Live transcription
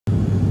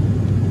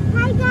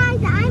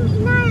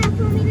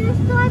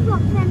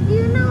box, and do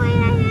you know where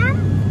I am?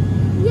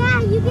 Yeah,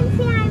 you can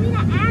see I'm in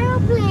an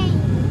aeroplane.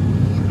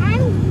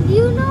 And do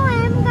you know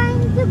where I'm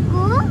going to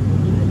go?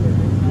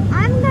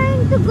 I'm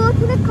going to go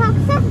to the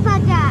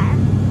Bazar.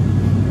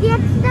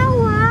 That's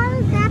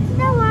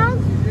the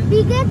world's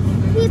biggest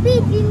sea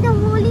beach in the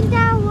whole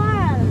entire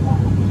world.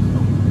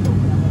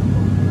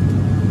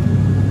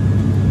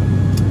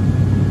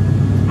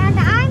 And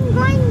I'm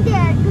going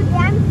there today.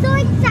 I'm so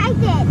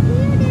excited. See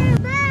you there.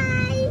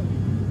 Bye.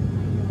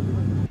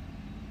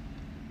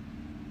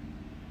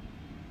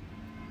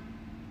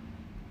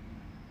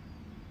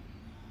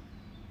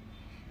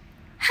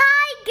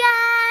 Hi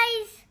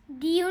guys.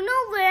 Do you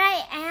know where I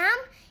am?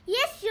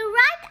 Yes, you're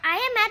right. I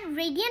am at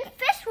Radient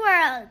Fish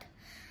World.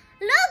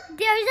 Look,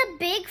 there's a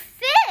big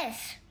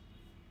fish.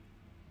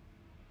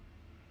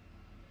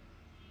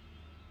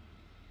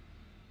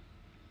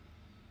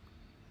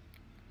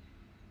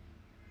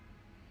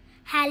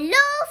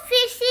 Hello,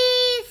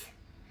 fishies.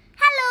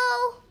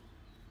 Hello.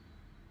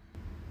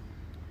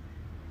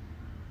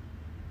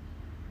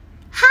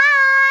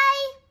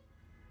 Hi.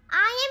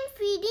 I am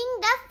feeding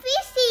the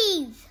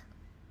fishies.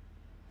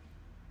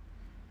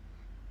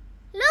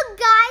 Look,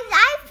 guys,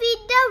 I feed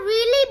the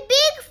really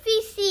big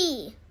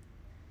fishy.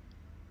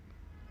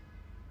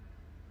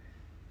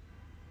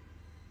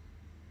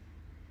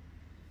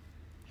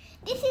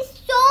 This is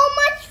so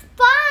much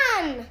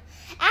fun.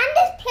 And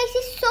this place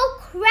is so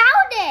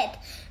crowded.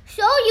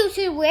 So you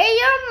should wear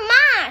your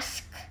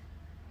mask.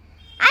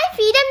 I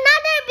feed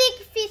another big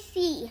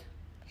fishy.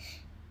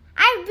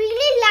 I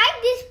really like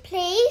this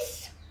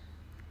place.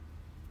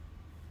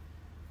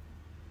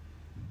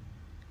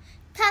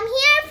 Come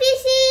here,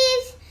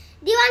 fishies.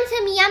 Do you want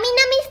some yummy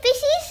nummy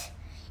fishies?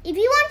 If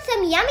you want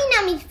some yummy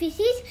nummy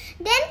fishies,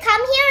 then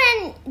come here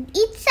and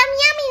eat some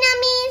yummy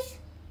nummies.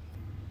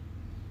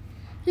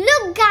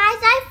 Look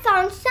guys, I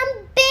found some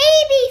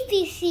baby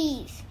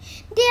fishies.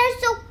 They are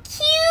so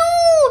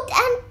cute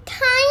and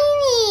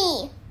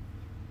tiny.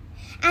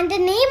 And the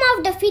name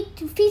of the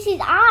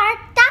fishies are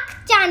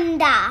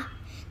Takchanda.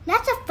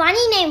 That's a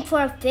funny name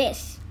for a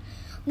fish.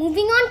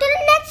 Moving on to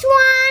the next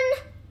one.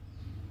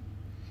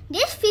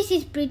 This fish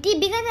is pretty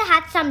because it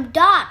had some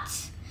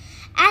dots.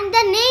 And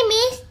the name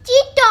is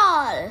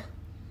Chitol.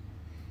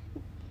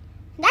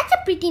 That's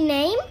a pretty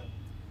name.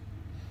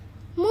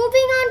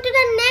 Moving on to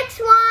the next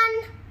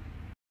one.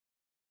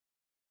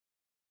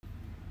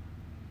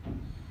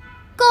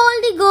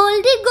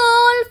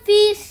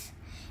 Goldfish.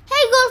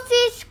 Hey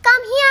goldfish,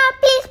 come here,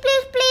 please,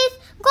 please, please.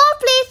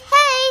 Goldfish,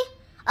 hey.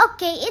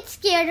 Okay, it's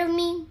scared of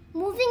me.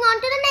 Moving on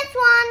to the next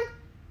one.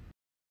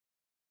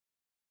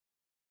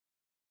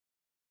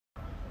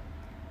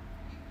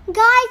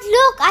 Guys,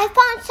 look, I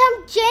found some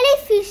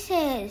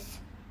jellyfishes.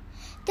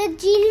 The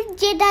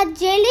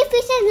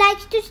jellyfishes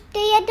like to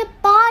stay at the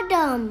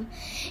bottom.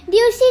 Do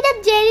you see the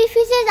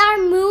jellyfishes are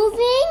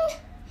moving?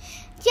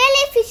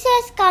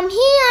 Jellyfishes, come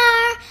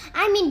here.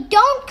 I mean,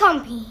 don't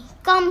come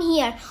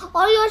here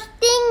or you'll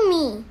sting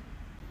me.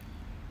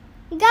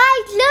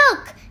 Guys,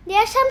 look, there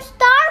are some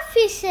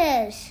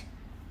starfishes.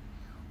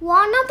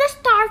 One of the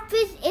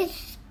starfish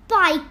is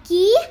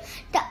spiky.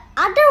 The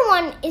other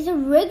one is a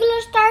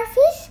regular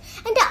starfish.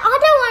 And the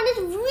other one is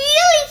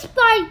really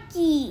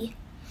spiky.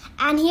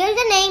 And here's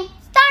the name,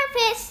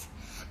 starfish.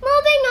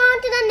 Moving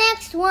on to the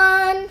next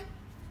one.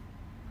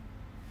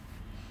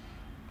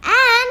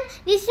 And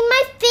this is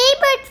my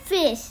favorite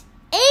fish,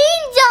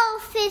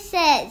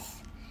 angelfishes.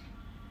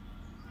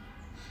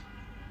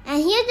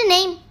 And here's the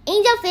name,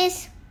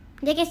 angelfish.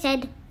 Like I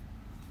said,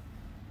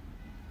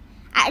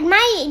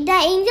 the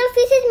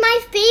angelfish is my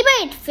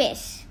favorite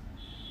fish.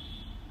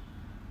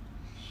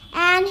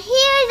 And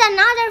here's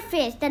another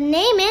fish. The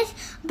name is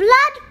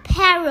blood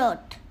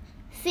parrot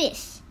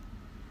fish.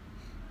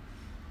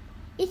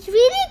 It's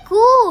really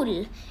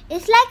cool.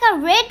 It's like a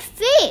red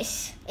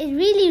fish. It's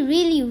really,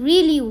 really,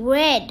 really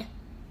red.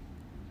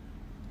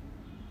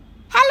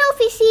 Hello,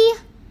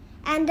 fishy.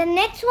 And the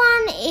next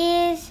one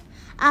is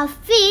a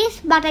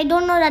fish, but I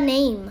don't know the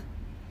name.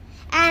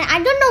 And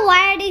I don't know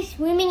why are they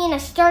swimming in a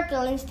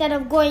circle instead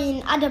of going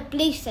in other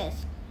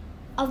places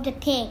of the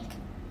tank.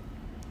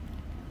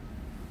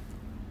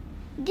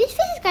 This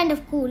fish is kind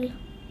of cool.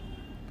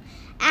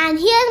 And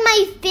here's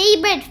my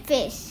favorite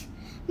fish,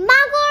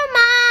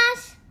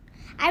 Magormas.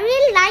 I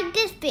really like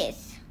this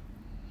fish.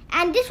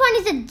 And this one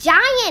is a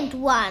giant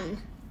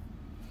one.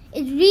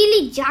 It's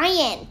really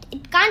giant.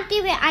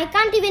 I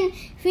can't even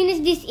finish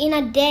this in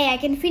a day. I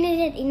can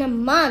finish it in a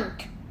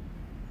month.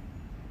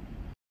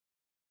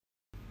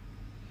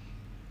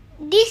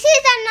 This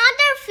is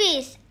another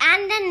fish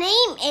and the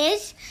name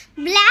is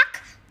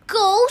black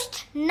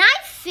ghost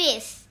knife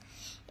fish.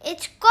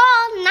 It's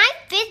called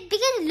knife fish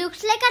because it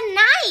looks like a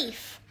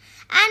knife.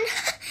 And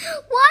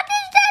what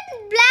is that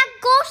black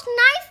ghost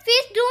knife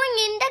fish doing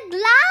in the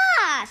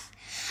glass?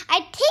 I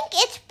think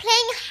it's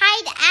playing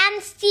hide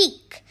and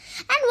seek.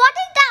 And what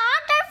is the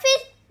other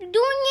fish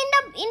doing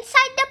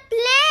inside the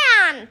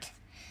plant?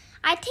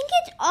 I think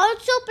it's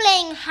also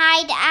playing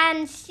hide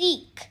and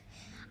seek.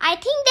 I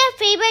think their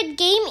favorite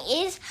game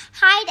is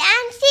hide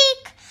and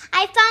seek.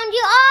 I found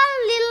you all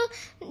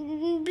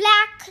little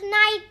black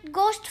night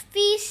ghost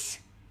fish.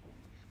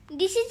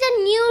 This is a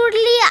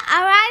newly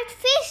arrived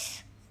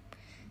fish.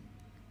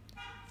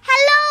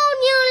 Hello,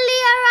 newly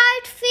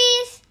arrived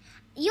fish.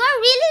 You're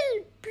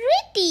really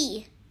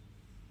pretty.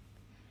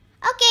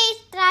 Okay,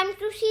 it's time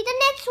to see the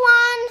next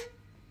one.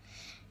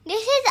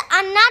 This is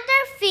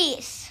another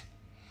fish.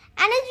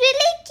 And it's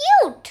really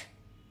cute.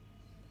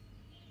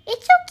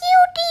 It's so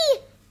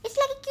cutie. It's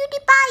like a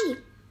cutie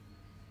pie.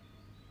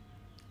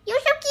 You're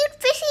so cute,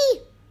 fishy.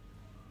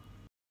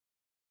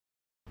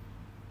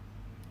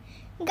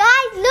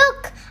 Guys,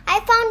 look. I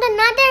found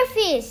another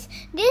fish.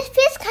 This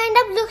fish kind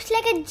of looks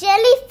like a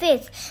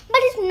jellyfish.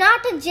 But it's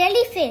not a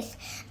jellyfish.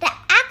 The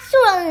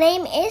actual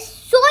name is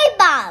soy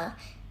ball.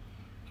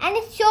 And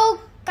it's so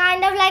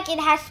kind of like it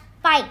has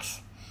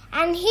spikes.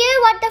 And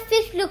here what the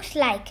fish looks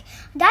like.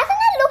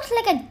 Doesn't it look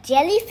like a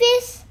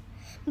jellyfish?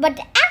 But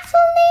the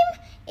actual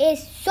name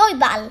is soy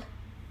ball.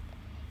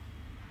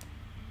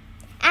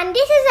 And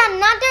this is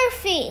another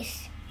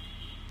fish.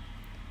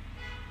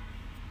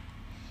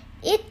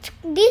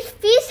 This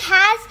fish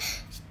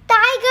has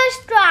tiger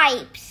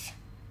stripes.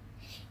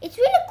 It's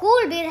really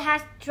cool because it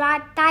has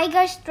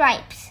tiger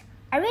stripes.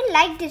 I really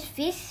like this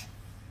fish.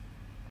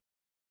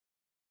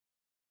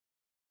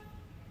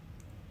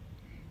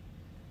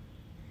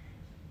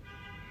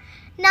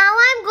 Now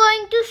I'm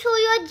going to show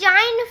you a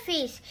giant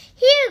fish.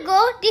 Here you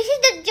go. This is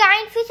the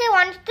giant fish I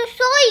wanted to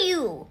show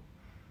you.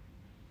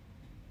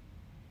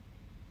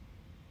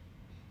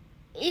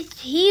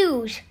 It's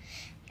huge.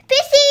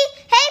 Fishy!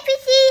 Hey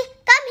fishy!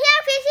 Come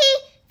here fishy!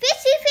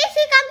 Fishy,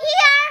 fishy, come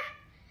here!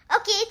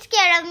 Okay, it's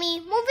scared of me.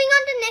 Moving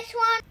on to the next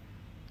one.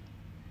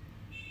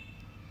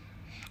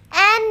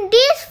 And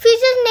this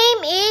fish's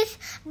name is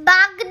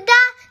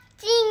Bagda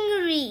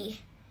Chingri.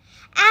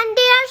 And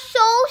they are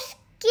so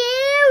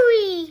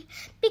scary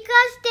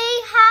because they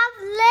have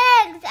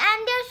legs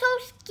and they're so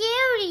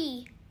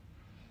scary.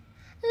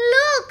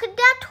 Look,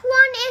 that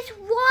one is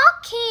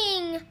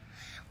walking.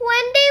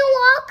 When they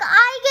walk,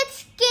 I get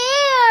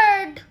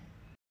scared.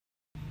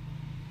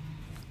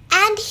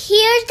 And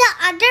here's the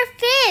other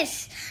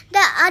fish.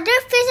 The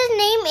other fish's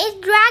name is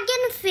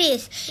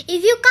dragonfish.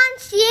 If you can't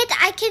see it,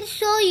 I can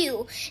show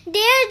you.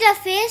 There's the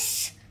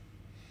fish.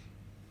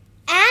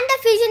 And the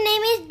fish's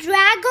name is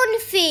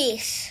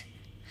dragonfish.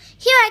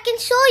 Here I can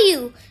show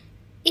you.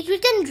 It's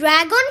written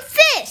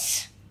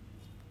dragonfish.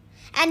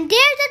 And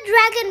there's the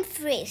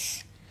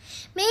dragonfish.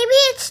 Maybe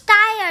it's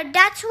tired.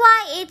 That's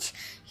why it's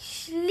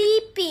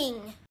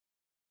sleeping.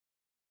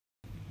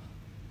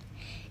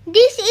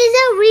 This is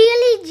a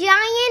really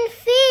giant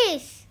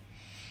fish.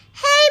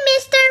 Hey,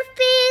 Mr.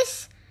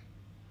 Fish.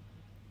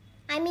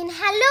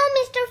 Hello,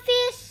 Mr.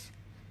 Fish.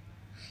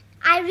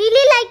 I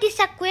really like this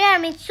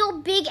aquarium. It's so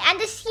big and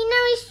the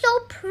scenery is so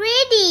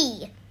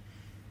pretty.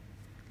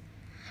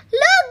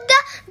 Look,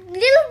 the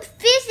little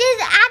fish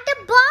is at the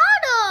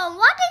bottom.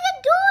 What is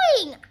it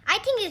doing? I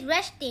think it's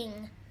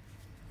resting.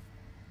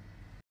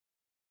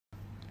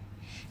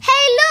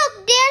 Hey,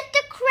 look, there's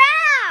the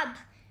crab.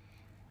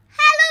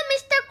 Hello,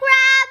 Mr.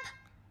 Crab.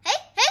 Hey.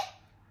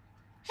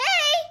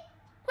 Hey,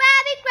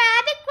 crabby,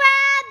 crabby,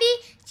 crabby,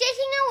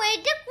 chasing away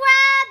the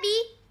crabby.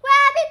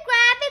 Crabby,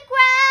 crabby,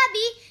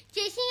 crabby,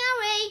 chasing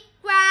away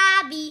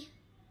crabby.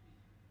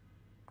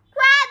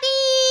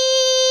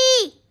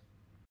 Crabby!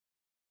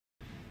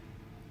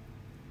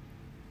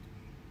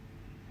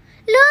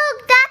 Look,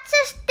 that's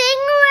a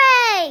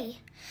stingray.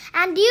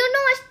 And do you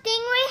know a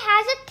stingray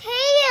has a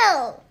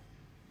tail?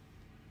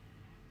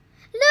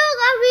 Look,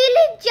 a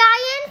really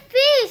giant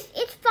fish.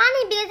 It's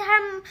funny because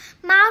her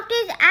mouth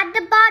is at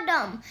the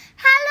bottom.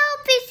 Hello,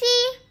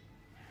 fishy.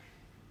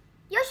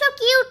 You're so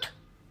cute.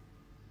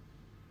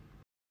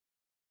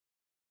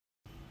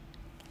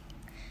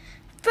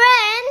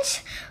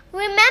 Friends,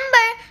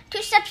 remember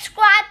to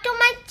subscribe to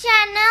my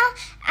channel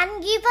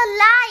and give a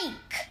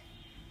like.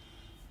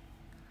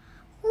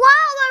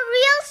 Wow, a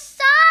real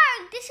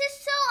shark. This is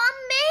so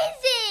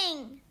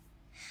amazing.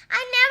 I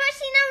never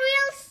seen a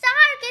real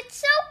shark. It's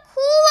so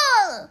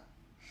cool.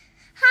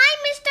 Hi,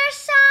 Mr.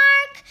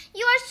 Shark.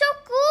 You are so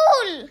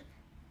cool.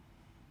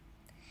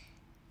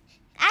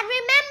 And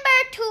remember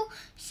to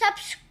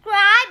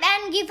subscribe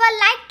and give a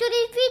like to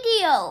this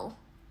video.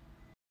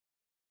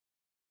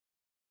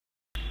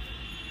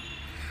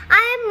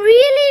 I am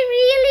really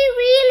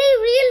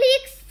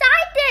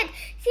excited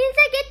since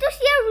I get to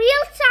see a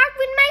real shark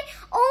with my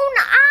own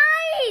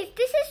eyes.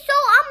 This is so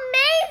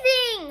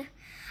amazing.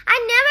 I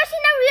never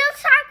seen a real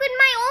shark with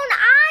my own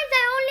eyes.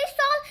 I only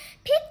saw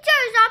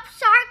pictures of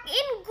shark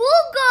in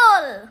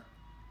Google.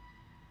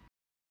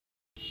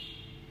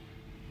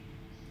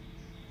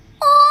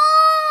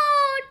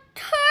 Oh,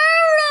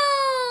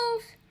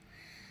 turtles.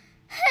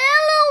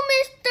 Hello,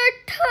 Mr.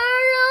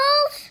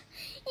 Turtles.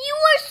 You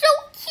are so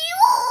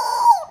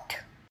cute.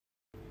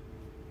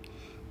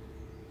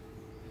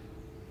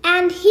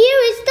 And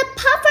here is the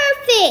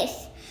pufferfish.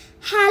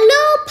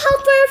 Hello,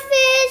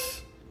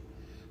 pufferfish.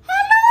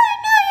 Hello,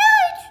 Inaya.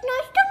 It's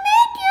nice to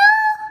meet you.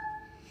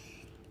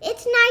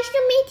 It's nice to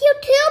meet you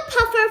too,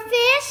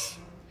 pufferfish.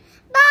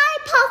 Bye,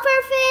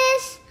 pufferfish.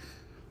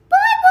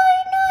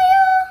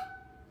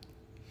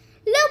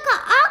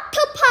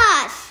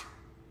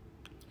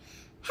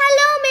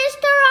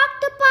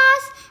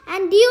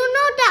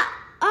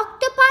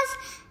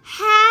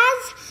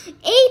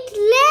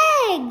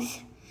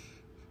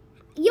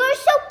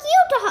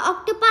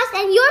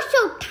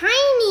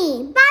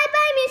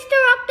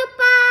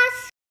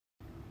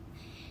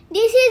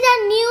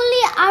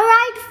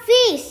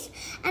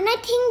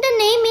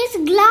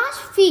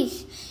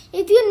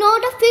 If you know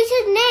the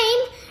fish's name,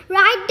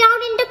 write down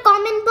in the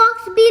comment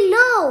box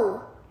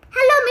below.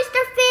 Hello,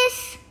 Mr.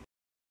 Fish.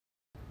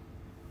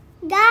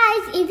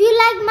 Guys, if you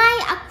like my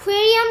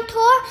aquarium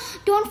tour,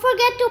 don't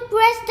forget to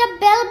press the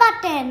bell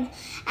button.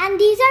 And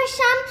these are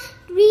some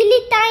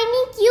really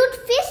tiny cute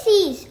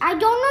fishies. I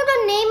don't know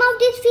the name of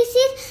these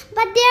fishies,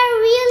 but they are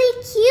really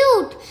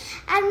cute.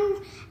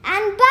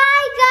 And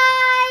bye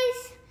guys.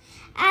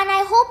 And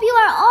I hope you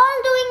are all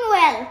doing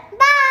well.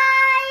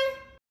 Bye.